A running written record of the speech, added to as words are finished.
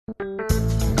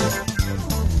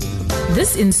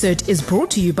This insert is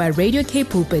brought to you by Radio K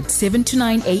Pulpit 7 to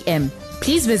 9 a.m.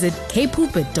 Please visit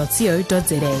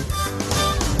kpulpit.co.za.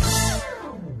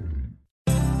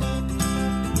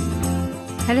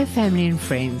 Hello family and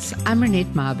friends, I'm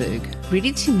Renette Marburg,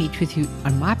 ready to meet with you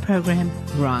on my program,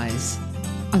 Rise.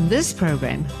 On this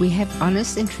program, we have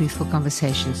honest and truthful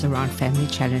conversations around family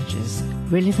challenges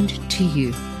relevant to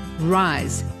you.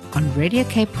 Rise on Radio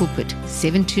K Pulpit,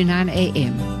 7 to 9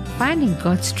 a.m. Finding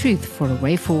God's truth for a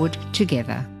way forward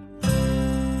together.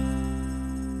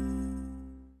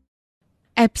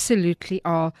 Absolutely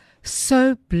are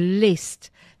so blessed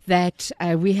that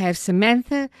we have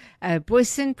Samantha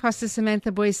Booysen, Pastor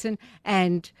Samantha Booysen,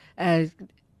 and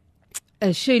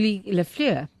Shirley Le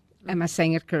Fleur. Am I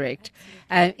saying it correct?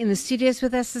 In the studios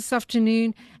with us this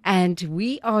afternoon, and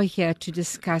we are here to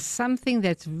discuss something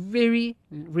that's very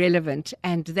relevant,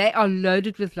 and they are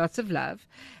loaded with lots of love,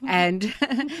 and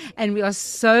and we are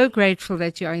so grateful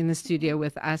that you are in the studio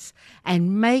with us,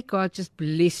 and may God just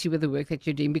bless you with the work that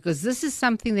you're doing, because this is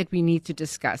something that we need to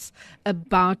discuss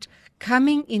about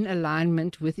coming in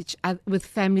alignment with each other, with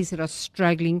families that are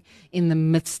struggling in the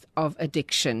midst of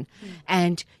addiction.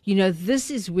 And, you know, this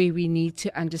is where we need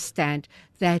to understand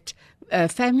that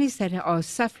families that are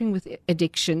suffering with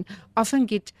addiction often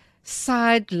get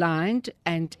sidelined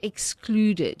and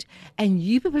excluded. And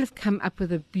you people have come up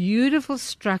with a beautiful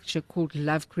structure called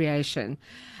Love Creation.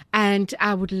 And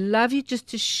I would love you just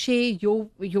to share your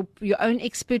own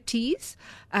expertise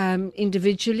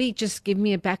individually. Just give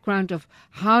me a background of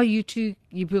how you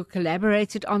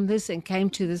collaborated on this and came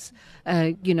to this,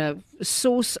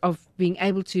 source of being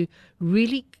able to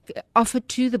really offer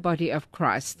to the body of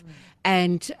Christ.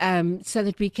 And so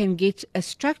that we can get a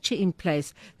structure in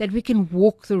place that we can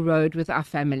walk the road with our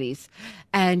families.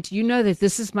 And you know that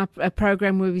this is a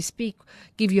program where we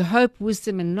give you hope,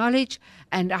 wisdom, and knowledge.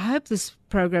 And I hope this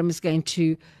program is going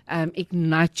to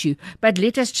ignite you. But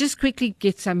let us just quickly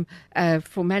get some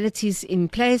formalities in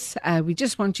place. We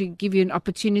just want to give you an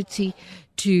opportunity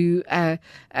to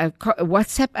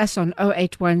WhatsApp us on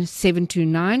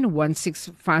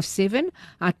 081-729-1657.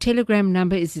 Our Telegram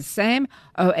number is the same,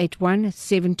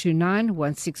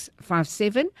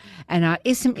 081-729-1657. And our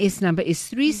SMS number is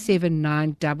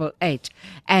 37988.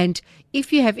 And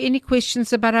if you have any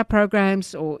questions about our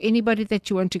programs or anybody that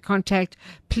you want to contact,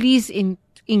 please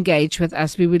engage with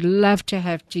us. We would love to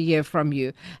hear from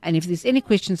you. And if there's any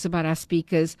questions about our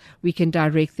speakers, we can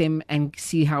direct them and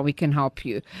see how we can help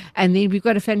you. And then we've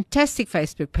got a fantastic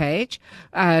Facebook page.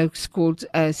 It's called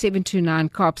 729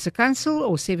 Kaapse Council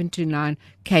or 729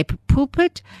 Cape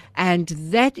Pulpit. And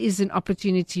that is an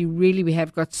opportunity, really. We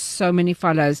have got so many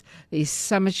follows. There's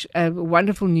so much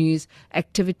wonderful news,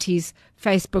 activities,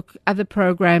 Facebook, other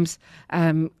programs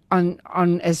on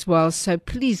as well. So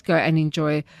please go and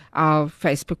enjoy our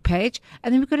Facebook page.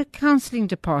 And then we've got a counseling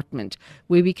department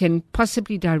where we can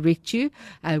possibly direct you.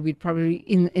 We'd probably,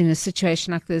 in a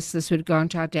situation like this would go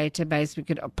into our database. We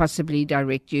could possibly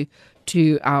direct you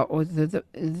to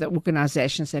the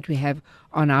organizations that we have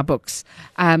on our books.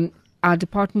 Our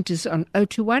department is on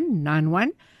 021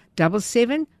 91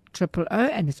 77 000,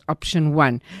 and it's option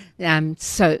 1.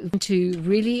 So to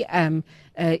really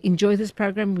enjoy this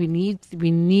program, we need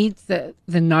the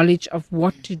knowledge of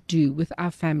what to do with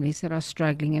our families that are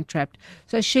struggling and trapped.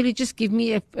 So Shirley, just give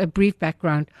me a brief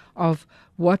background of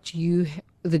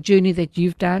the journey that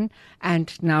you've done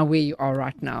and now where you are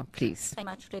right now, please. Thank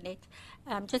you much, Renette.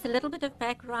 Just a little bit of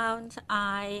background.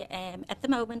 I am, at the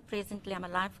moment, presently, I'm a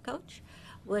life coach,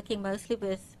 working mostly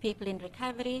with people in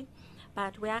recovery.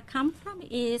 But where I come from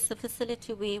is a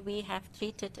facility where we have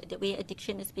where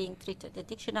addiction is being treated,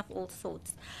 addiction of all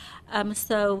sorts.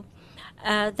 So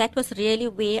that was really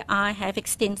where I have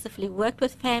extensively worked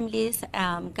with families,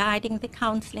 guiding them,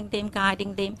 counseling them,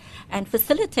 guiding them, and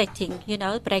facilitating,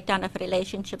 breakdown of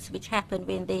relationships which happen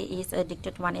when there is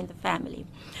addicted one in the family.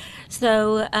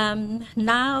 So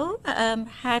now,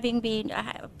 having been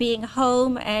being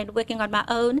home and working on my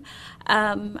own,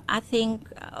 I think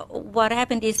what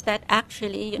happened is that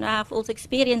actually, I've also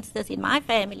experienced this in my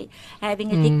family,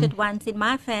 having addicted ones in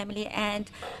my family, and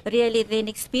really then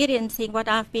experiencing what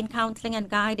I've been counseling and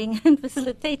guiding and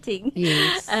facilitating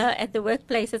at the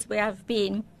workplaces where I've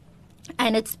been.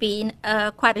 And it's been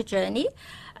quite a journey.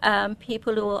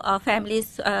 People who are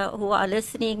families who are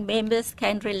listening, members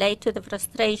can relate to the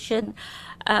frustration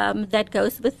that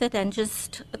goes with it, and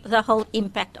just the whole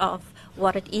impact of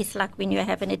what it is like when you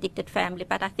have an addicted family.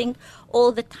 But I think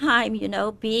all the time,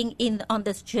 being on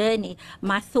this journey,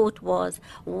 my thought was,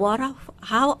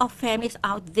 how are families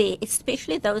out there,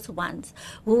 especially those ones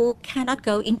who cannot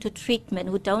go into treatment,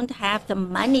 who don't have the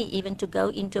money even to go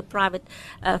into private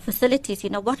facilities,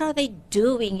 what are they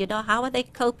doing, how are they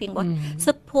coping, what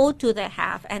support do they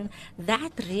have? And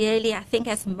that really, I think,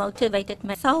 has motivated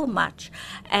me so much.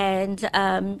 And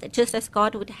just as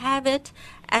God would have it,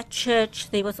 at church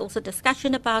there was also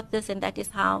discussion about this, and that is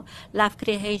how Love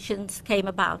Creations came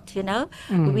about.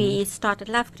 We started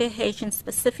Love Creations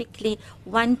specifically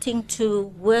wanting to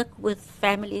work with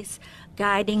families,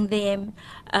 guiding them,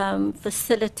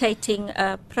 facilitating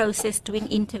a process, doing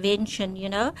intervention,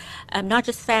 not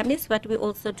just families, but we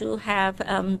also do have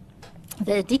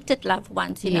the addicted loved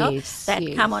ones, that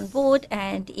come on board,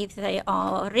 and if they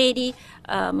are ready,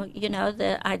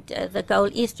 the goal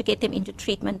is to get them into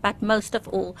treatment. But most of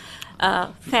all,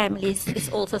 families is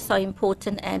also so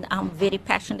important, and I'm very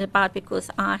passionate about, because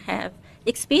I have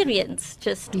experienced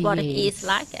just what it is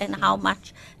like, and how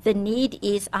much the need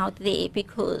is out there,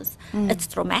 because it's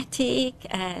traumatic,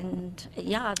 and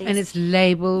and it's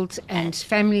labeled, and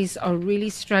families are really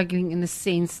struggling in the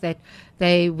sense that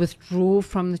they withdraw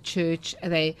from the church,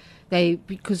 they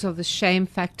because of the shame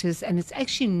factors, and it's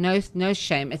actually no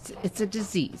shame, it's a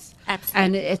disease. Absolutely.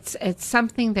 And it's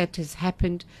something that has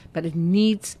happened, but it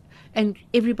needs, and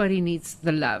everybody needs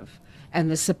the love and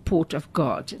the support of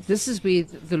God. This is where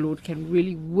the Lord can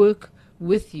really work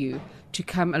with you to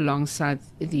come alongside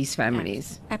these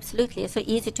families. Absolutely. It's so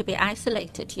easy to be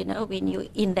isolated, when you're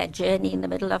in that journey, in the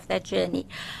middle of that journey.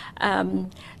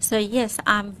 So yes,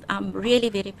 I'm really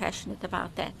very passionate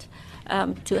about that,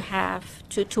 to have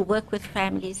to work with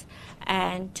families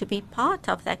and to be part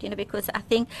of that, because I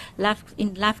think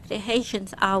in Love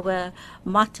Creations, our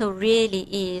motto really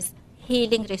is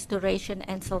healing, restoration,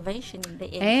 and salvation in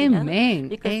the end. Amen.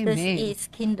 Because Amen. this is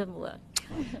kingdom work.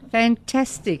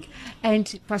 Fantastic.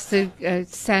 And Pastor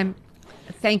Sam,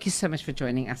 thank you so much for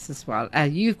joining us as well.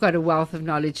 You've got a wealth of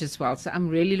knowledge as well, so I'm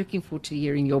really looking forward to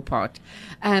hearing your part.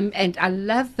 And I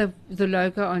love the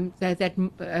logo on that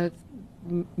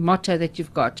motto that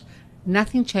you've got.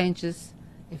 Nothing changes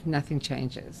if nothing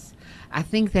changes. I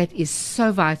think that is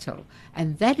so vital,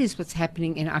 and that is what's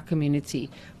happening in our community.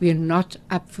 We are not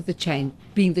up for the change,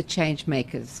 being the change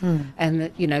makers, and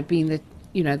being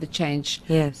the change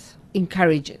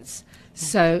encouragers.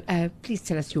 So please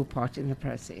tell us your part in the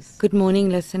process. Good morning,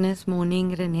 listeners.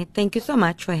 Morning, Renee. Thank you so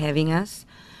much for having us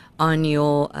on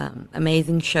your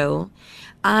amazing show.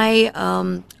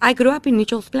 I grew up in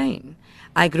Mitchell's Plain.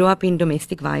 I grew up in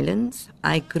domestic violence.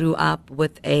 I grew up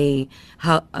with a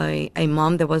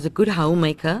mom that was a good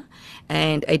homemaker,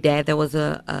 and a dad that was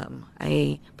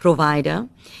a provider.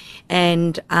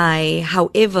 And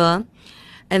however,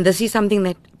 and this is something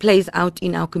that plays out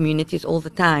in our communities all the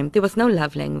time, there was no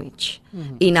love language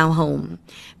in our home,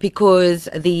 because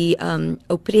the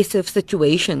oppressive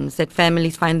situations that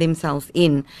families find themselves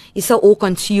in is so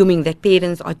all-consuming that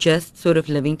parents are just sort of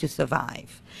living to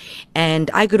survive.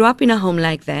 And I grew up in a home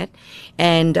like that,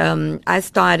 and I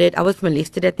was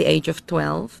molested at the age of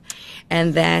 12,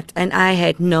 and I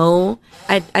had no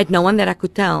one that I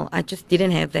could tell. I just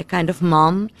didn't have that kind of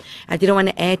mom. I didn't want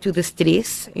to add to the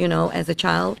stress, as a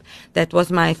child. That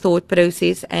was my thought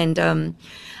process, and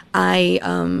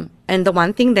and the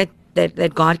one thing that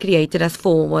God created us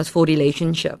was for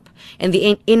relationship. And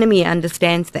the enemy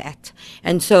understands that.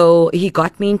 And so he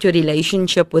got me into a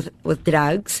relationship with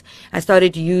drugs. I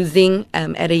started using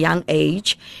at a young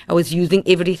age. I was using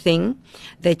everything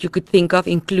that you could think of,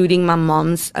 including my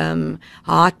mom's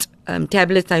heart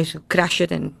tablets. I used to crush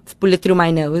it and pull it through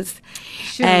my nose.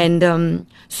 Sure. And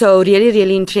so really,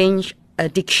 really entrenched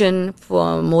addiction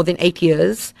for more than 8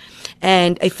 years.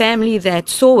 And a family that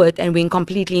saw it and went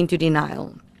completely into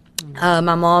denial.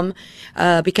 My mom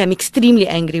became extremely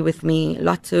angry with me,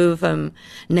 lots of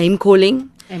name calling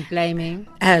and blaming,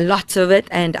 lots of it.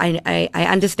 And I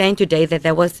understand today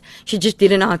that she just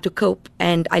didn't know how to cope.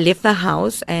 And I left the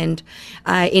house, and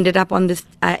I ended up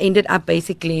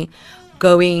basically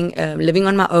going living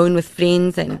on my own with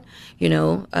friends, and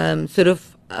sort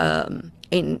of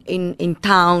in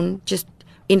town, just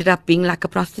ended up being like a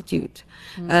prostitute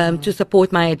to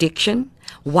support my addiction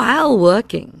while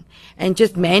working. And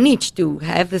just managed to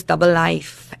have this double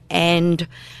life, and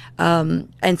I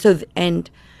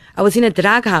was in a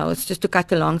drug house. Just to cut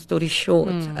the long story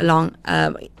short,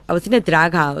 I was in a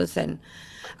drug house, and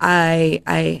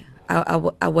I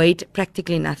weighed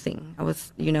practically nothing. I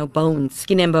was bones,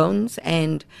 skin and bones,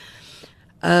 and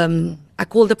I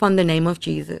called upon the name of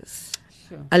Jesus,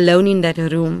 alone in that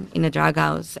room in a drug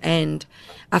house, and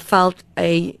I felt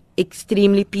a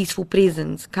extremely peaceful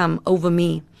presence come over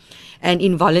me. And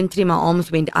involuntarily, my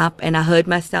arms went up and I heard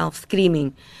myself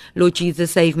screaming, Lord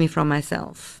Jesus, save me from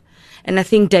myself. And I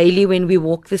think daily when we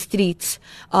walk the streets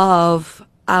of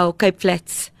our Cape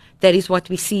Flats, that is what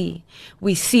we see.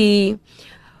 We see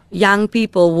young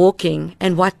people walking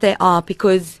and what they are,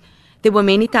 because there were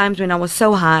many times when I was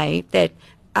so high that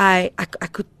I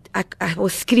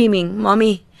was screaming,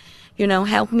 Mommy,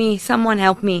 help me, someone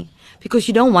help me. Because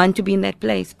you don't want to be in that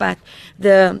place. But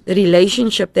the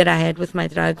relationship that I had with my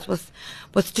drugs was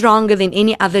stronger than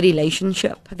any other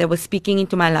relationship that was speaking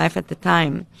into my life at the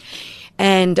time.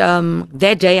 And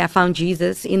that day I found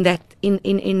Jesus in that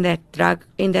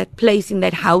place, in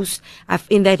that house,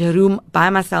 in that room by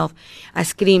myself. I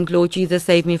screamed, Lord Jesus,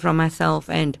 save me from myself.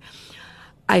 And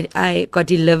I got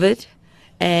delivered.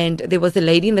 And there was a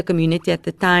lady in the community at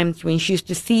the time, when she used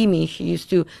to see me, she used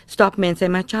to stop me and say,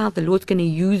 my child, the Lord's going to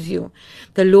use you.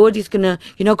 The Lord is going to,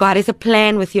 God has a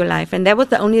plan with your life. And that was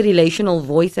the only relational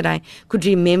voice that I could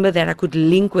remember, that I could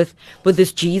link with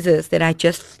this Jesus that I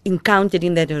just encountered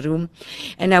in that room.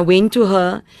 And I went to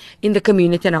her in the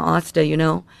community and I asked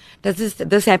her, does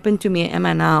this happen to me? Am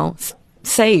I now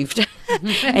saved?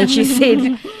 And she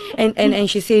said, and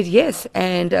she said yes.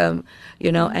 And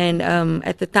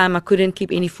at the time I couldn't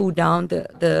keep any food down.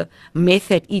 The meth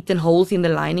had eaten holes in the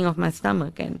lining of my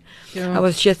stomach, and I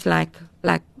was just like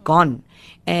gone.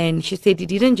 And she said, he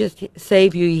didn't just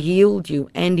save you, he healed you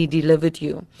and he delivered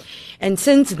you. And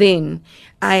since then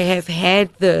I have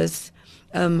had this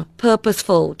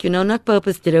purposeful, not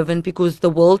purpose driven, because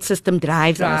the world system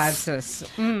drives us.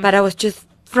 But I was just,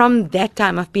 from that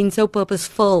time, I've been so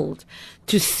purposeful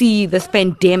to see this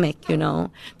pandemic, to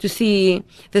see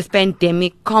this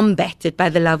pandemic combated by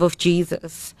the love of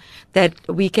Jesus, that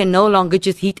we can no longer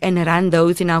just hit and run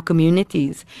those in our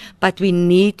communities, but we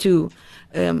need to,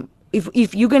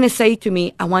 if you're going to say to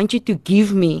me, I want you to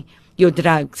give me your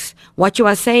drugs, what you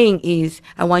are saying is,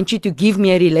 I want you to give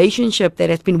me a relationship that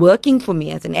has been working for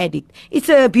me as an addict. It's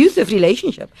an abusive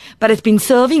relationship, but it's been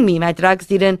serving me. My drugs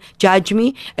didn't judge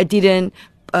me. It didn't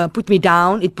put me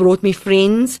down. It brought me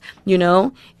friends,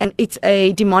 and it's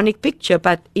a demonic picture,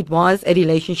 but it was a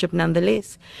relationship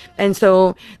nonetheless. And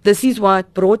so this is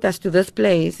what brought us to this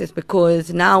place, is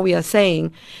because now we are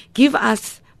saying, give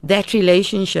us that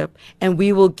relationship and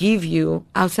we will give you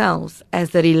ourselves as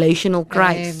the relational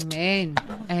Christ.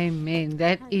 Amen.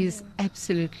 That is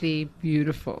absolutely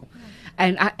beautiful.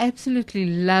 And I absolutely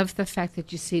love the fact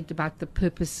that you said about the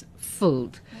purpose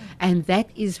filled. And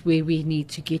that is where we need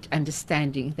to get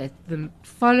understanding, that the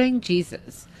following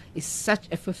Jesus is such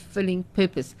a fulfilling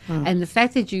purpose. And the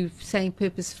fact that you're saying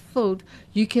purpose filled,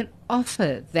 you can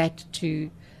offer that to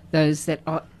those that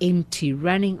are empty,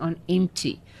 running on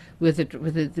empty with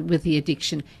the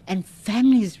addiction, and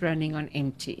families running on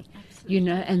empty. Absolutely.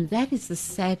 And that is the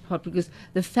sad part, because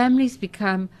the families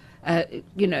become,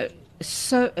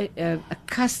 so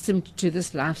accustomed to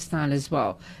this lifestyle as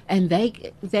well, and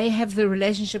they have the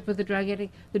relationship with the drug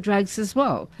addict, the drugs as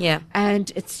well. Yeah,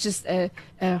 and it's just a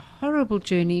horrible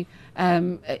journey.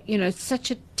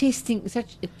 Such a testing,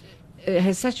 it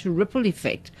has such a ripple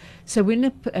effect. So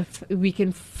when we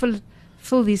can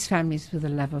fill these families with the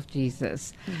love of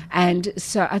Jesus. And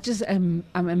so I'm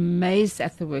amazed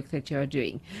at the work that you are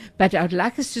doing. But I'd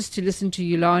like us just to listen to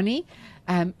Yulani.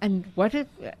 And what an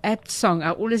apt song.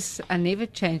 I never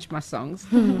change my songs.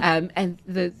 And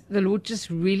the Lord just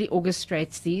really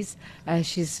orchestrates these.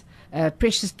 She's a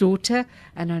precious daughter,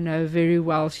 and I know very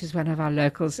well she's one of our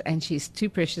locals, and she's too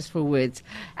precious for words.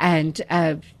 And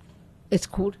it's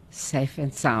called Safe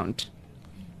and Sound.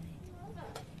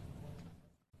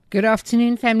 Good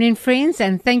afternoon, family and friends,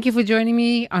 and thank you for joining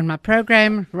me on my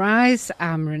program, Rise.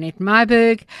 I'm Renette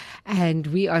Myberg, and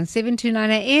we are on 7 to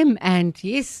 9 a.m. And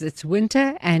yes, it's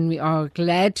winter, and we are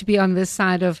glad to be on this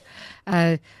side of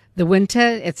the winter.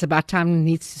 It's about time it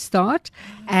needs to start,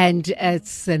 and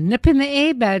it's a nip in the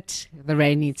air, but the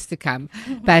rain needs to come.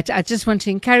 But I just want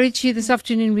to encourage you this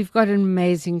afternoon. We've got an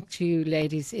amazing two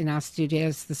ladies in our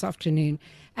studios this afternoon,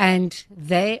 and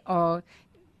they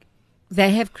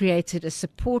have created a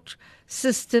support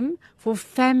system for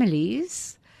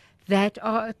families that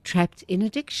are trapped in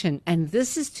addiction. And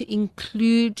this is to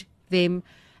include them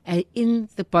in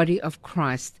the body of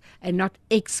Christ and not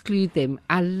exclude them.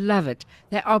 I love it.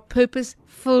 They are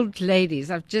purpose-filled ladies.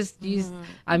 I've just used,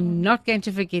 I'm not going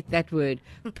to forget that word,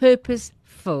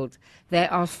 purpose-filled. They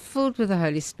are filled with the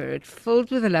Holy Spirit,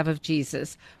 filled with the love of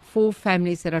Jesus, for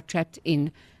families that are trapped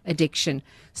in addiction.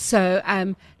 So,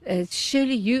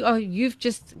 Shirley, you've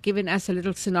just given us a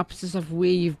little synopsis of where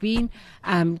you've been.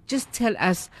 Just tell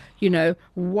us,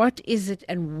 what is it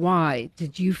and why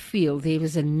did you feel there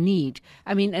was a need?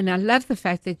 I mean, and I love the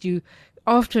fact that you,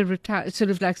 after sort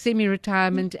of like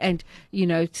semi-retirement and,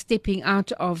 stepping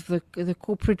out of the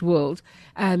corporate world,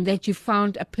 that you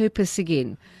found a purpose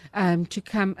again to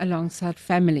come alongside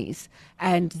families.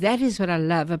 And that is what I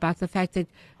love about the fact that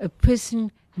a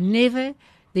person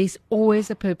there's always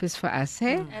a purpose for us.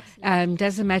 Hey?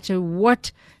 Doesn't matter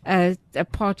what a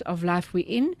part of life we're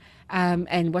in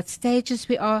and what stages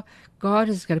we are. God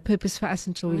has got a purpose for us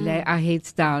until we lay our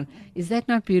heads down. Is that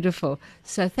not beautiful?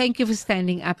 So thank you for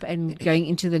standing up and going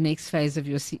into the next phase of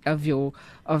your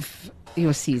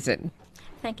season.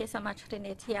 Thank you so much,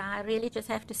 Renette. Yeah, I really just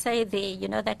have to say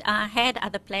there, that I had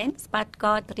other plans, but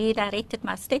God redirected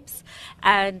my steps,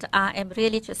 and I am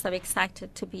really just so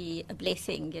excited to be a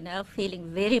blessing, feeling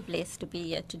very blessed to be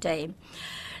here today.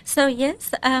 So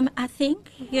yes, I think,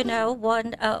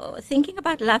 thinking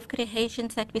about Love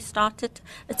Creations that we started,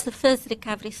 it's the first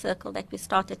recovery circle that we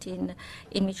started in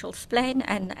Mitchell's Plain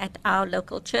and at our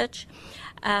local church.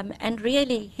 And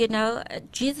really,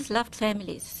 Jesus loved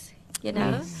families,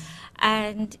 Yes.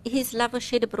 And his love was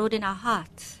shed abroad in our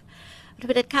hearts. But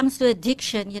when it comes to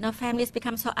addiction, families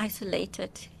become so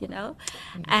isolated,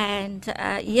 and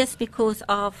yes, because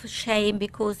of shame,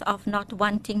 because of not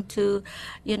wanting to,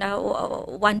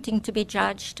 wanting to be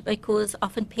judged, because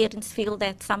often parents feel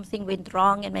that something went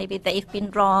wrong and maybe they've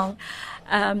been wrong.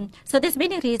 So there's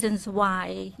many reasons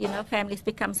why, families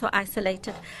become so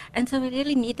isolated. And so we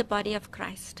really need the body of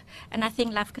Christ. And I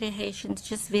think Love Creations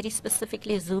just very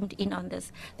specifically zoomed in on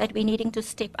this, that we're needing to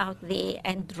step out there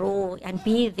and draw and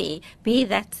be there, be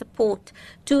that support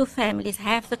to families,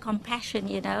 have the compassion,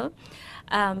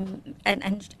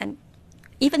 and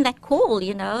even that call,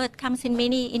 it comes in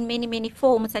many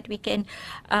forms that we can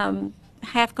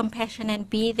have compassion and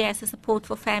be there as a support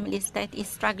for families that is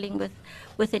struggling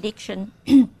with addiction.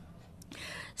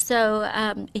 So,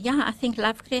 I think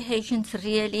Love Creations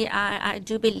really, I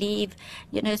do believe,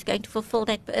 is going to fulfill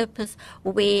that purpose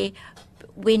where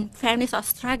when families are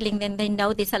struggling, then they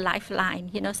know there's a lifeline.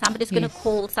 Somebody's going to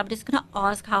call, somebody's going to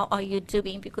ask, how are you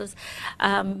doing? Because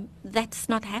that's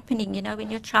not happening. When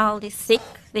your child is sick,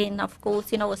 then of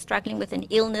course, we're struggling with an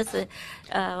illness, we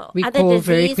other call disease.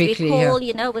 Very quickly, we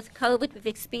call, with COVID, we've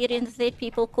experienced it.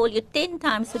 People call you 10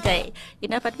 times a day.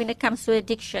 But when it comes to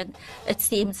addiction, it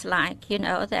seems like,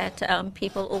 that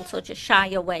people also just shy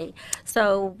away.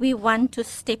 So we want to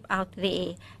step out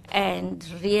there and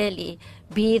really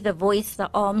be the voice, the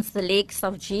arms, the legs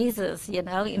of Jesus,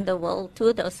 in the world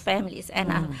to those families.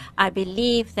 And I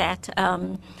believe that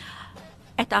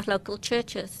at our local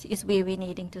churches is where we're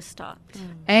needing to start.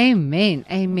 Amen.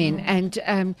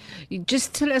 And you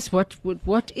just tell us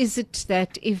what is it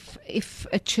that if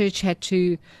a church had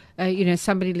to,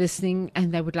 somebody listening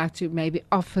and they would like to maybe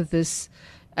offer this,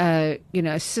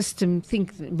 system,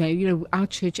 think maybe, our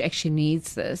church actually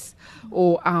needs this,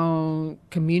 or our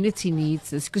community needs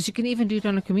this, because you can even do it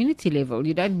on a community level.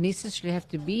 You don't necessarily have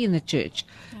to be in the church.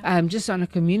 Just on a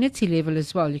community level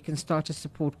as well, you can start a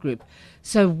support group.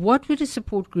 So what would a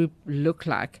support group look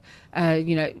like?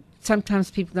 Sometimes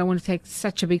people don't want to take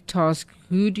such a big task.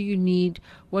 Who do you need?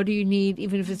 What do you need?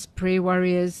 Even if it's prayer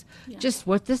warriors, just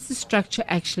what does the structure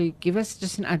actually give us?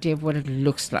 Just an idea of what it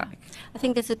looks like. I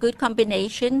think there's a good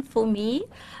combination for me,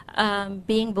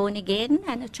 being born again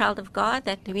and a child of God,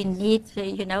 that we need,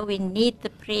 we need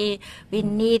the prayer, we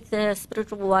need the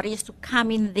spiritual warriors to come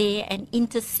in there and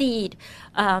intercede,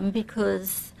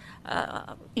 because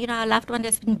our loved one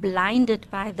has been blinded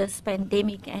by this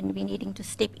pandemic, and we're needing to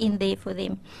step in there for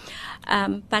them.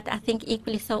 But I think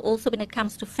equally so also when it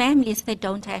comes to families, they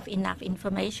don't have enough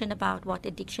information about what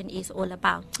addiction is all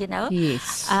about,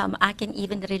 Yes. I can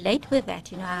even relate with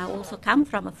that. I also come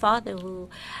from a father who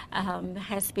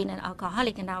has been an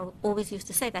alcoholic, and I always used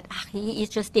to say that he is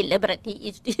just deliberate. He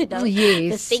is,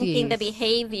 the thinking, the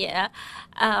behavior.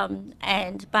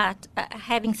 But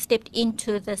having stepped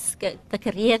into the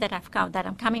career that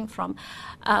I'm coming from,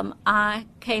 I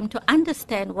came to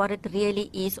understand what it really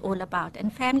is all about.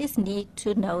 And families need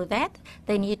to know that.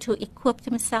 They need to equip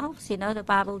themselves. The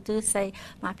Bible do say,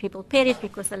 my people perish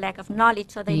because of the lack of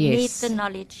knowledge. So they need the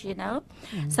knowledge,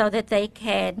 so that they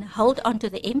can hold on to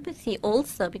the empathy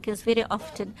also, because very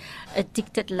often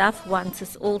addicted loved ones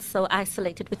is also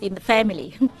isolated within the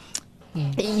family.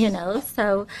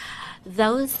 So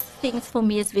those things for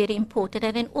me is very important.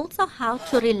 And then also how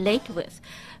to relate with.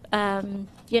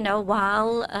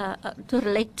 while to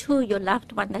relate to your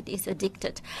loved one that is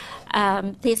addicted.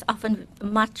 There's often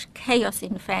much chaos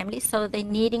in families, so they're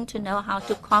needing to know how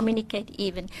to communicate,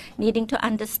 even needing to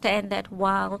understand that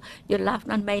while your loved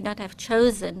one may not have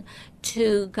chosen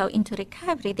to go into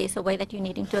recovery, there's a way that you're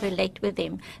needing to relate with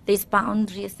them. There's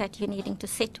boundaries that you're needing to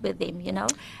set with them, Yes.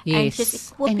 and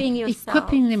just equipping yourself.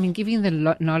 Equipping them and giving them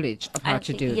the knowledge of how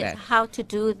to do that. How to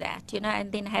do that,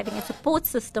 and then having a support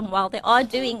system while they are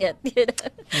doing it,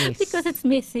 Yes. because it's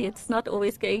messy. It's not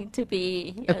always going to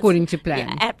be according to plan.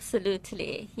 Yeah,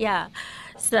 absolutely, yeah.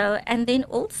 So, and then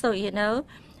also,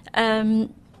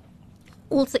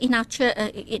 also in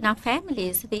our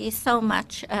families, there is so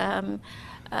much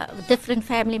different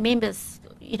family members.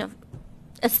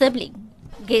 A sibling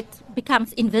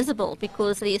becomes invisible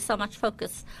because there is so much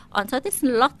focus on. So there's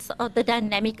lots of, the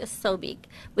dynamic is so big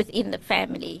within the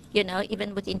family,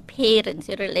 even within parents,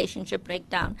 your relationship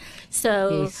breakdown.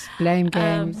 So yes, blame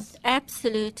games.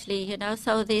 Absolutely,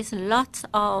 so there's lots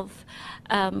of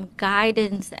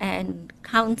guidance and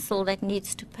counsel that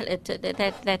needs to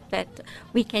that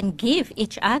we can give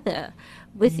each other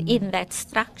within that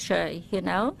structure,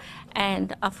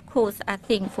 and of course I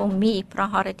think for me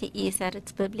priority is that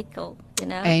it's biblical,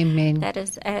 Amen. That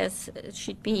is as it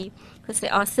should be, because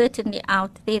there are certainly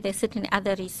out there's certainly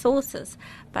other resources,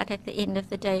 but at the end of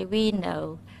the day we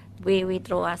know where we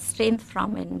draw our strength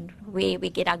from and where we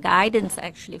get our guidance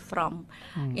actually from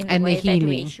in the way that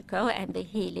we should go, and the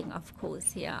healing, of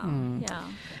course, yeah.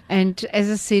 And as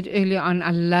I said earlier on, I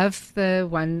love the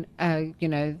one,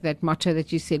 that motto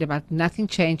that you said about nothing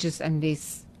changes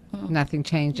unless nothing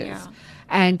changes. Yeah.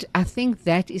 And I think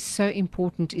that is so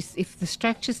important, is if the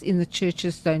structures in the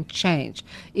churches don't change,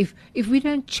 if we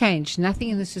don't change, nothing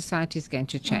in the society is going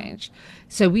to change.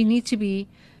 So we need to be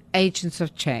agents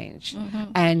of change,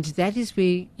 and that is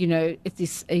where it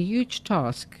is a huge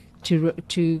task to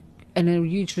and a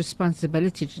huge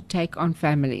responsibility to take on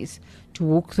families to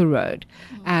walk the road,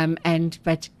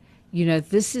 but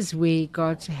this is where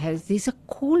God there's a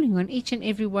calling on each and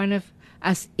every one of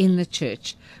us in the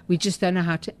church. We just don't know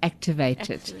how to activate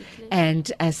it,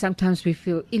 and sometimes we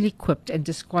feel ill-equipped and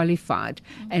disqualified,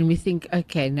 and we think,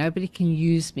 okay, nobody can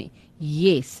use me.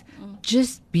 Yes,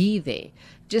 just be there.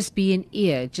 Just be an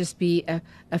ear, just be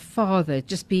a father,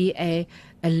 just be a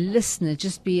listener,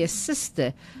 just be a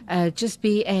sister, just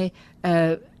be a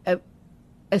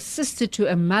sister to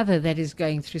a mother that is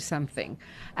going through something.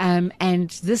 And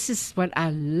this is what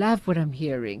I love, what I'm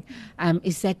hearing,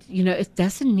 is that, it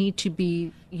doesn't need to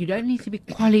be, you don't need to be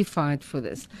qualified for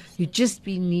this. You just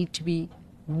need to be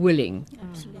willing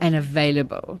and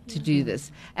available to do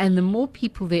this. And the more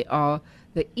people there are,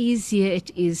 the easier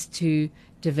it is to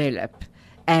develop.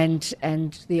 And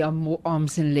there are more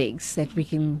arms and legs that we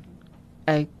can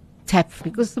tap,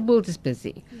 because the world is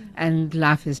busy and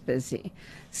life is busy.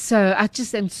 So I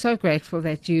just am so grateful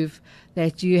that you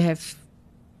have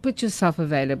put yourself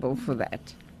available for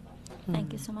that.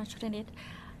 Thank you so much, Renette.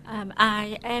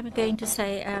 I am going to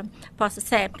say, Pastor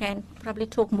Sam can probably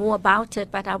talk more about it,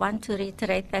 but I want to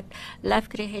reiterate that Love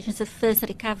Creation is the first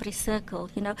recovery circle,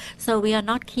 so we are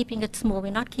not keeping it small.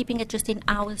 We're not keeping it just in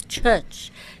our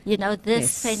church.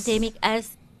 This pandemic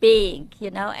as big,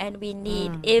 and we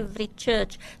need every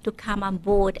church to come on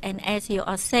board. And as you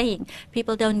are saying,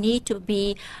 people don't need to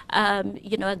be,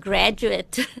 a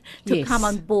graduate to come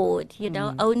on board,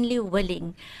 only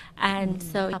willing. And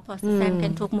so Pastor Sam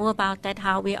can talk more about that,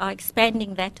 how we are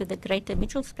expanding that to the greater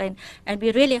Mitchell's Plain, and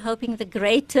we're really hoping the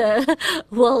greater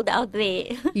world out there.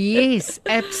 Yes,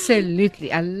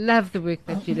 absolutely. I love the work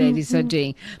that you ladies are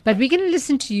doing. But we're going to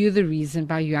listen to You the Reason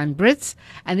by Johan Brits,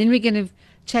 and then we're going to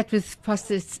chat with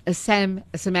Pastor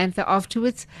Samantha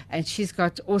afterwards, and she's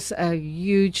got also a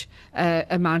huge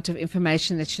amount of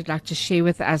information that she'd like to share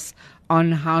with us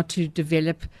on how to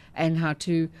develop and how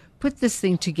to put this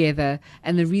thing together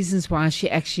and the reasons why she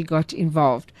actually got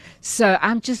involved. So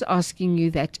I'm just asking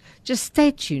you that just stay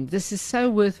tuned. This is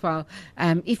so worthwhile.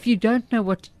 If you don't know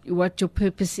what your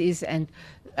purpose is and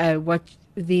what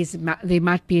there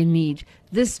might be a need,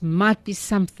 this might be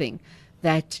something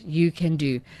that you can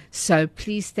do. So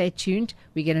please stay tuned.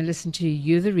 We're going to listen to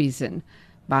You the Reason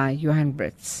by Johan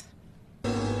Brits.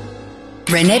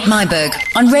 Renette Myburgh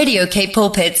on Radio Cape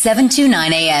Pulpit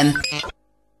 729 AM.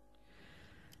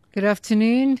 Good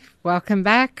afternoon. Welcome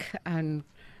back on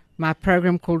my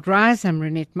program called Rise. I'm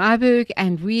Renette Myburgh,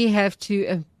 and we have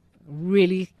two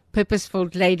really purposeful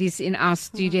ladies in our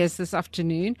studios this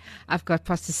afternoon. I've got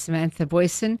Pastor Samantha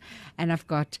Booysen and I've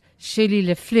got Shirley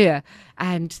Le Fleur,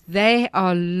 and they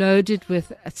are loaded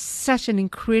with such an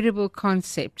incredible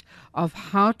concept of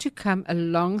how to come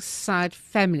alongside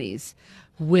families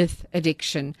with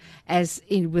addiction, as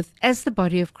the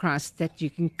body of Christ, that you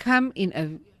can come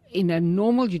in a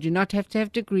normal. You do not have to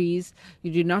have degrees.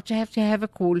 You do not have to have a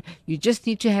call. You just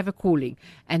need to have a calling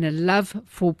and a love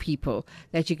for people,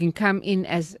 that you can come in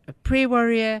as a prayer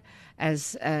warrior,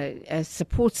 as a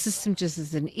support system, just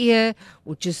as an ear,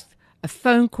 or just a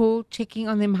phone call, checking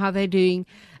on them how they're doing.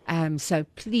 So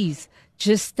please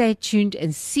just stay tuned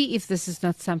and see if this is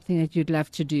not something that you'd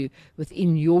love to do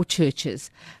within your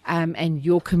churches and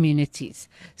your communities.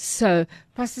 So,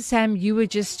 Pastor Sam, you were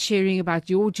just sharing about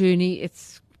your journey.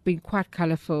 It's been quite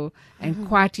colorful and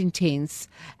quite intense.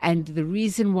 And the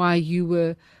reason why you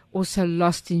were also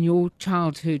lost in your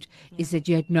childhood is that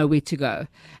you had nowhere to go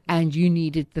and you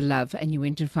needed the love, and you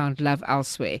went and found love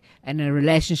elsewhere and a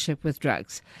relationship with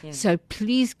drugs. So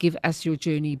please give us your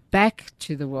journey back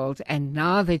to the world, and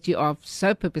now that you are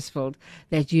so purposeful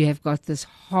that you have got this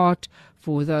heart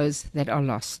for those that are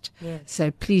lost. So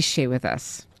please share with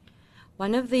us.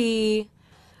 One of the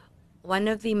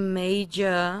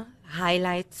major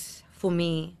highlights for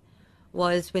me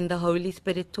was when the Holy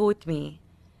Spirit taught me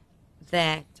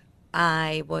that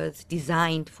I was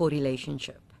designed for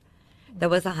relationship. That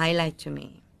was a highlight to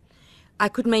me. I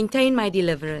could maintain my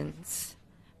deliverance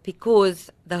because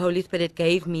the Holy Spirit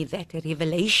gave me that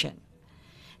revelation.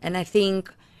 And I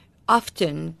think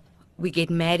often we get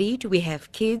married, we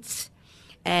have kids,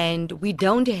 and we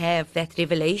don't have that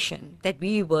revelation that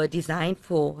we were designed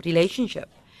for relationship.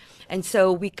 And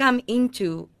so we come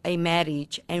into a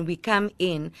marriage and we come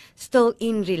in still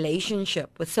in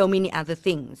relationship with so many other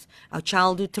things. Our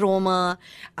childhood trauma,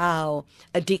 our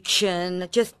addiction,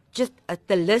 just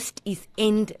the list is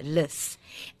endless.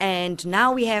 And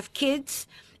now we have kids,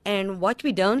 and what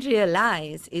we don't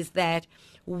realize is that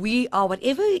we are,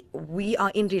 whatever we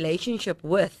are in relationship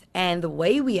with, and the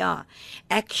way we are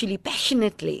actually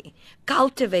passionately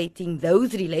cultivating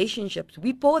those relationships,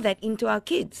 we pour that into our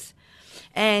kids.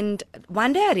 And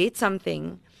one day I read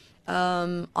something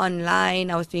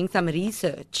online. I was doing some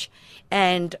research,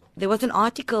 and there was an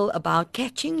article about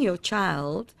catching your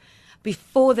child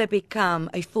before they become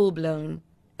a full-blown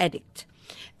addict.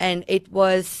 And it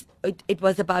was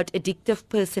about addictive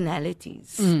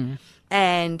personalities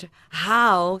and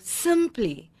how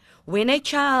simply when a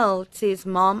child says,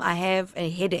 "Mom, I have a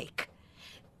headache,"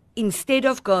 instead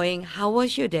of going, "How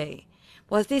was your day?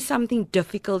 Was there something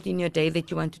difficult in your day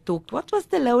that you want to talk to? What was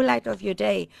the low light of your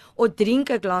day?" Or drink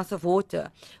a glass of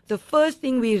water. The first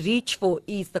thing we reach for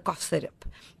is the cough syrup,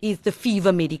 is the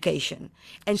fever medication.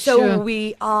 And so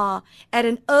we are at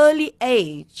an early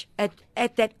age, at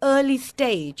that early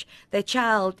stage, the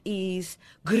child is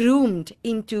groomed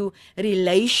into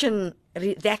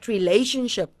that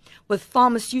relationship with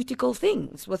pharmaceutical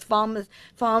things, with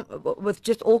with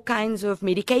just all kinds of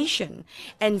medication.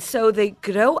 And so they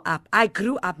grow up. I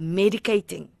grew up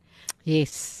medicating.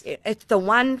 Yes. It's the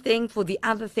one thing for the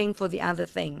other thing for the other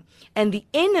thing. And the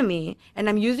enemy, and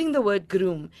I'm using the word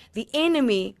groom, the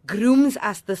enemy grooms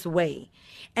us this way.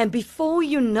 And before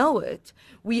you know it,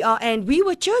 we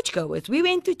were churchgoers. We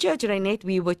went to church, Renette,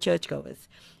 we were churchgoers.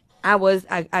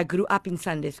 I grew up in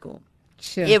Sunday school.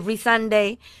 Sure. Every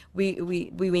Sunday, we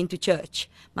went to church.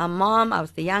 My mom, I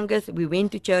was the youngest, we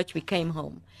went to church, we came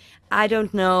home. I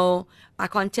don't know, I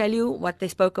can't tell you what they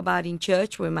spoke about in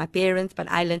church with my parents, but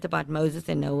I learned about Moses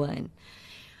and Noah.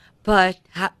 But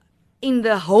in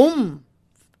the home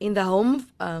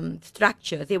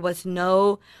structure, there was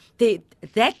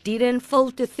that didn't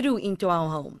filter through into our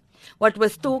home. What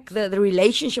was talked, the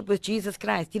relationship with Jesus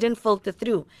Christ didn't filter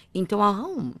through into our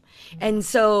home. And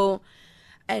so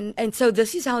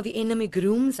this is how the enemy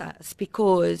grooms us,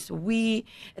 because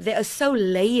they are so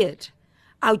layered.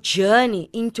 Our journey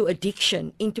into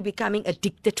addiction, into becoming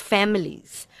addicted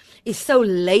families, is so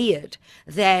layered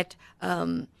that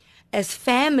as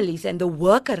families and the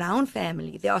work around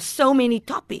family, there are so many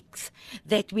topics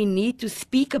that we need to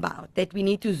speak about, that we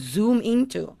need to zoom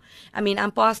into. I mean,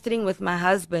 I'm pastoring with my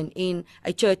husband in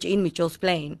a church in Mitchell's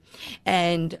Plain,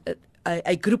 and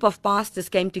a group of pastors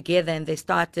came together and they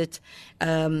started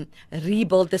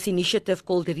this initiative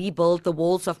called Rebuild the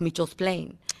Walls of Mitchell's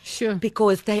Plain. Sure.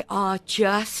 Because they are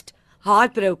just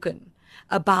heartbroken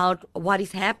about what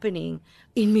is happening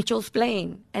in Mitchell's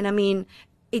Plain. And I mean,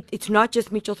 it's not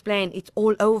just Mitchell's Plain, it's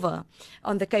all over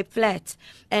on the Cape Flats.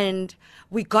 And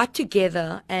we got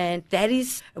together and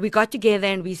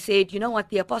we said, you know what,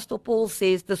 the Apostle Paul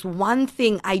says, this one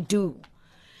thing I do.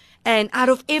 And out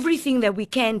of everything that we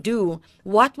can do,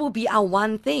 what will be our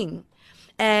one thing?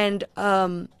 And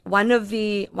one of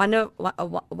the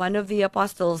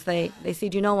apostles, they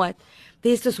said, you know what?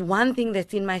 There's this one thing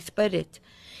that's in my spirit.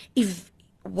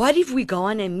 What if we go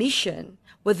on a mission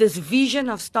with this vision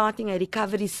of starting a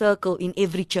recovery circle in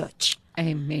every church.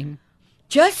 Amen.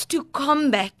 Just to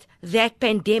combat that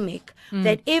pandemic,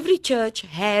 that every church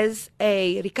has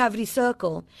a recovery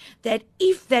circle, that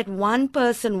if that one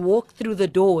person walked through the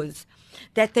doors,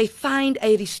 that they find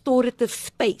a restorative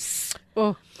space.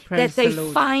 Oh, That praise they the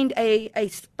Lord. find a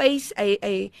space,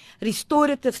 a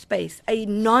restorative space, a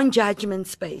non-judgment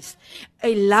space,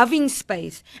 a loving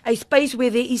space, a space where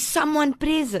there is someone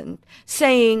present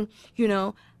saying,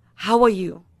 how are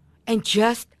you? And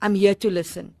just, I'm here to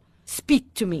listen.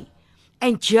 Speak to me.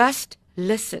 And just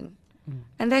listen.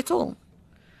 And that's all.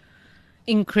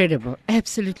 Incredible,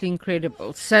 absolutely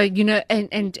incredible. So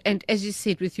and as you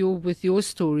said with your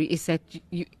story is that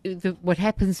what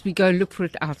happens, we go look for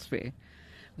it elsewhere.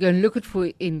 We go and look for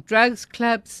it in drugs,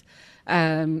 clubs,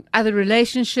 other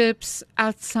relationships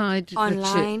outside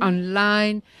Online.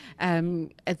 online.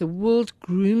 The world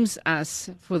grooms us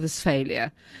for this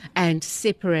failure and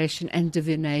separation and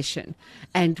divination.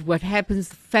 And what happens,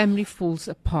 the family falls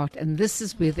apart, and this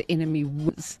is where the enemy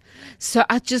wins. So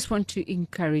I just want to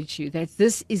encourage you that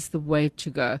this is the way to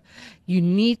go. You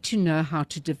need to know how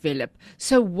to develop.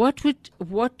 So what would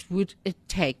it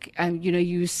take?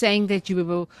 You were saying that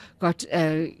you got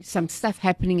some stuff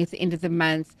happening at the end of the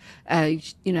month.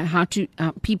 How to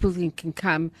people can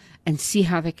come and see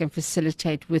how they can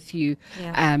facilitate with you.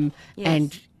 Yeah.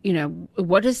 Yes. And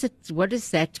what is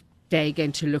that day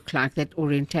going to look like, that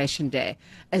orientation day,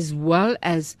 as well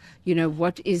as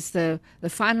what is the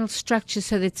final structure,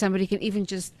 so that somebody can even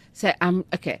just say,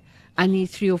 okay, I need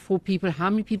 3 or 4 people. How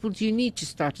many people do you need to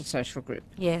start a social group?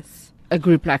 Yes. A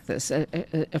group like this, a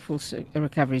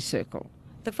recovery circle.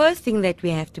 The first thing that we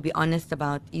have to be honest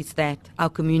about is that our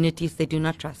communities, they do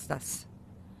not trust us.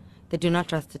 They do not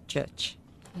trust the church.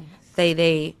 Yes.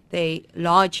 They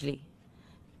largely,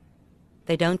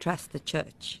 they don't trust the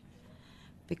church,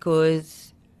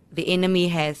 because the enemy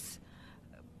has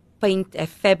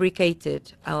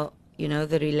fabricated our,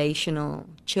 the relational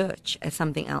church as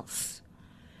something else.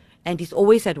 And he's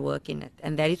always at work in it.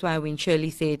 And that is why when Shirley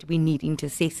said we need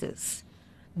intercessors,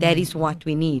 that is what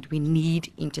we need. We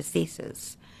need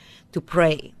intercessors to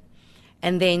pray.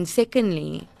 And then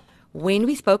secondly, when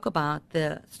we spoke about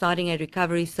starting a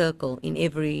recovery circle in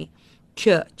every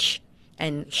church,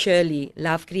 and Shirley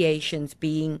Love Creations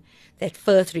being that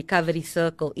first recovery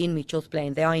circle in Mitchell's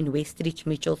Plain, they are in Westridge,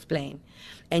 Mitchell's Plain,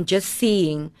 and just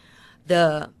seeing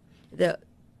the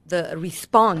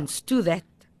response to that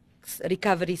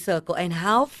recovery circle and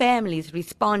how families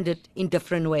responded in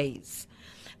different ways.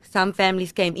 Some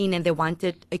families came in and they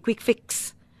wanted a quick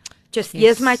fix. Just, yes.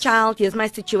 Here's my child, here's my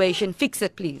situation, fix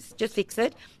it, please. Just fix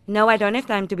it. No, I don't have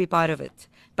time to be part of it.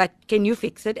 But can you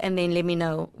fix it? And then let me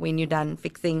know when you're done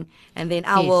fixing. And then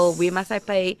I will, where must I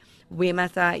pay? Where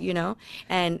must I,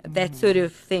 and that sort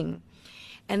of thing.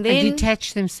 And then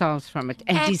detach themselves from it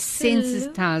and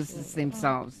desensitize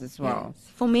themselves as well. Yes,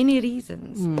 for many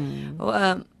reasons.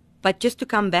 But just to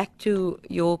come back to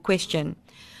your question,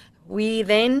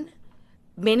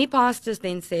 many pastors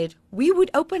then said, we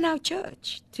would open our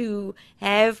church to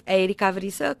have a recovery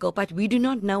circle, but we do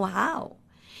not know how.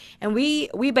 And we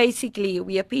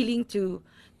appealing to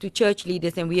church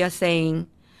leaders, and we are saying,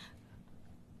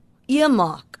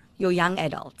 earmark your young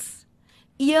adults,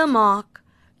 earmark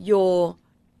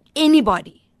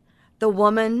anybody, the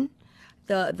woman,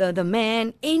 the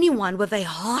man, anyone with a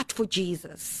heart for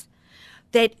Jesus,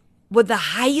 that with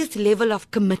the highest level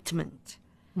of commitment,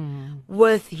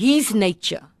 with his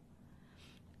nature.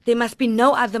 There must be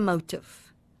no other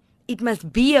motive. It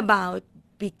must be about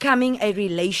becoming a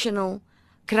relational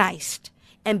Christ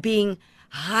and being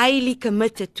highly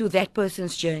committed to that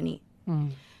person's journey.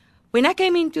 When I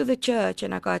came into the church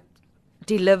and I got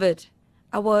delivered,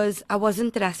 I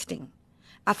wasn't trusting.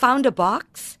 I found a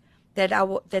box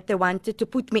that they wanted to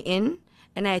put me in,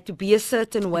 and I had to be a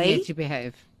certain way. You had to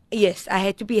behave. Yes, I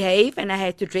had to behave, and I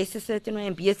had to dress a certain way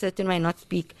and be a certain way, not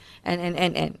speak, and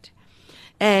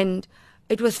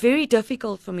it was very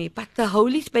difficult for me. But the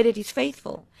Holy Spirit is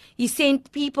faithful. He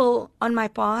sent people on my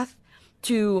path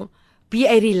to be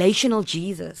a relational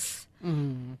Jesus,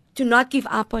 to not give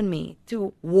up on me,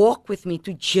 to walk with me,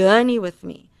 to journey with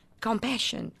me,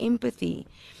 compassion, empathy.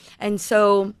 And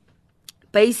so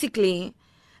basically,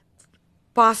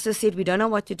 pastor said, we don't know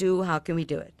what to do. How can we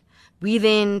do it? We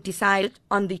then decided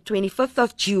on the 25th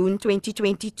of June,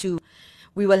 2022,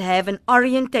 we will have an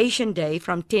orientation day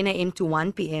from 10 a.m. to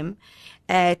 1 p.m.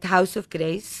 at House of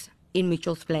Grace in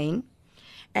Mitchell's Plain.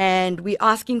 And we're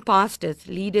asking pastors,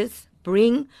 leaders,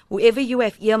 bring whoever you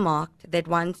have earmarked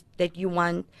that you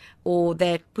want, or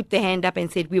that put their hand up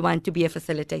and said, we want to be a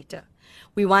facilitator.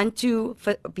 We want to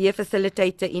be a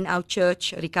facilitator in our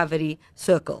church recovery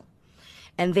circle.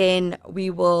 And then we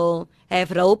will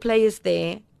have role players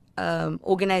there.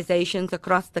 Organizations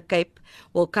across the Cape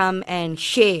will come and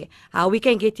share how we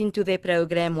can get into their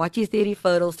program, what is their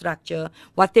referral structure,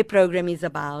 what their program is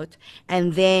about.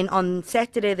 And then on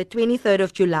Saturday, the 23rd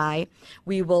of July,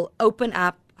 we will open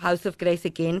up House of Grace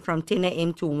again from 10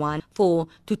 a.m. to 1 to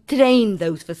train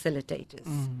those facilitators.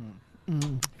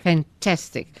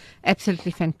 Fantastic.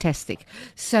 Absolutely fantastic.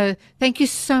 So thank you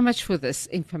so much for this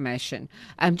information.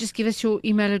 Just give us your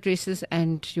email addresses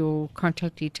and your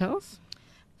contact details.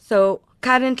 So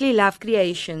currently Love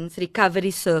Creations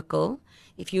Recovery Circle,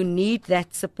 if you need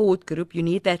that support group, you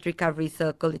need that recovery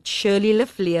circle, it's Shirley Le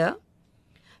Fleur,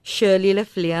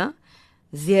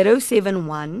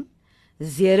 071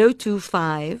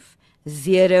 025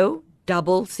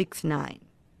 0669.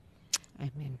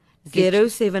 Amen.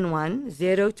 071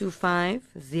 025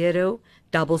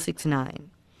 0669.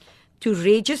 To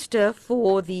register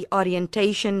for the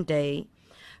orientation day,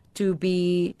 to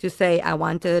say I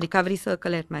want a recovery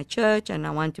circle at my church and I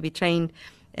want to be trained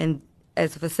and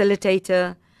as a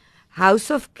facilitator,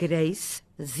 House of Grace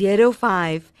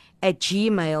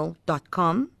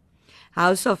 05@gmail.com.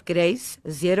 House of Grace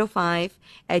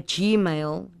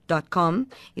 05@gmail.com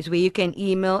is where you can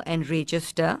email and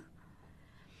register.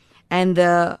 And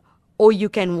or you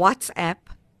can WhatsApp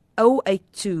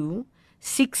 082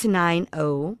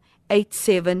 690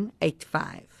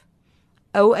 8785.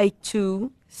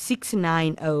 082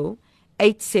 690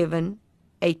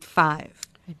 8785.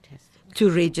 Fantastic. To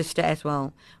register as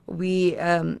well.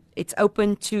 It's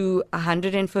open to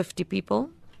 150 people,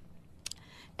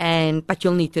 but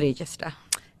you'll need to register.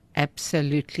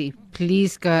 Absolutely.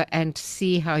 Please go and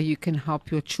see how you can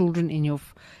help your children in your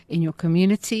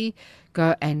community.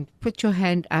 Go and put your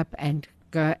hand up and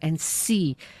go and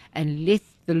see and let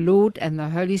the Lord and the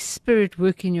Holy Spirit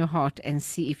work in your heart and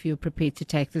see if you're prepared to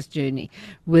take this journey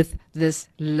with this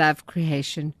Love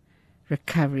Creation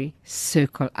Recovery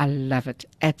Circle. I love it.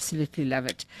 Absolutely love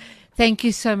it. Thank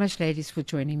you so much, ladies, for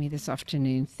joining me this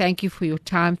afternoon. Thank you for your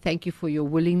time. Thank you for your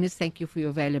willingness. Thank you for your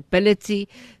availability.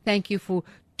 Thank you for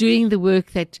doing the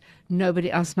work that nobody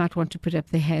else might want to put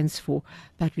up their hands for.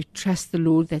 But we trust the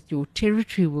Lord that your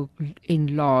territory will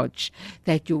enlarge,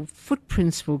 that your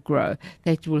footprints will grow,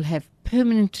 that you will have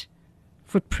permanent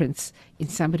footprints in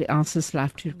somebody else's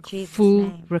life to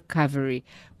full recovery.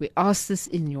 We ask this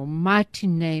in your mighty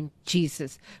name,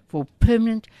 Jesus, for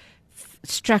permanent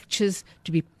structures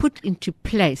to be put into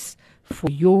place for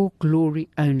your glory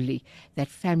only, that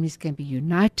families can be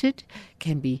united,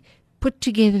 can be put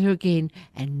together again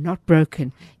and not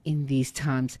broken in these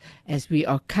times, as we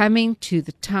are coming to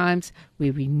the times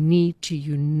where we need to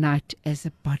unite as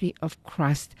a body of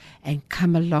Christ and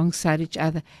come alongside each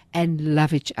other and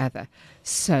love each other.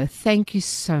 So thank you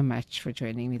so much for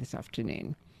joining me this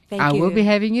afternoon. I will be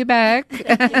having you back.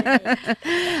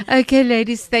 Okay,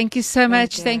 ladies, thank you so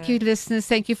much. Thank you, listeners.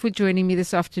 Thank you for joining me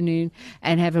this afternoon,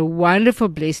 and have a wonderful,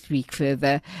 blessed week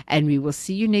further. And we will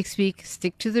see you next week.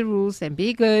 Stick to the rules and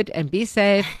be good and be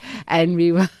safe. And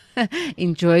we will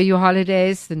enjoy your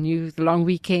holidays, the long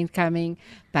weekend coming.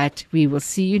 But we will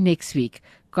see you next week.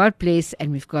 God bless.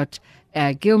 And we've got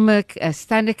Gilmer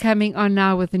Stander coming on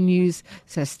now with the news.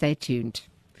 So stay tuned.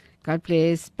 God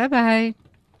bless. Bye-bye.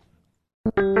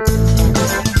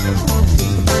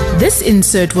 This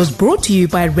insert was brought to you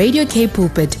by Radio K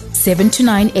Pulpit, 7 to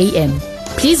 9 a.m.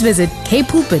 Please visit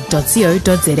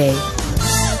kpulpit.co.za.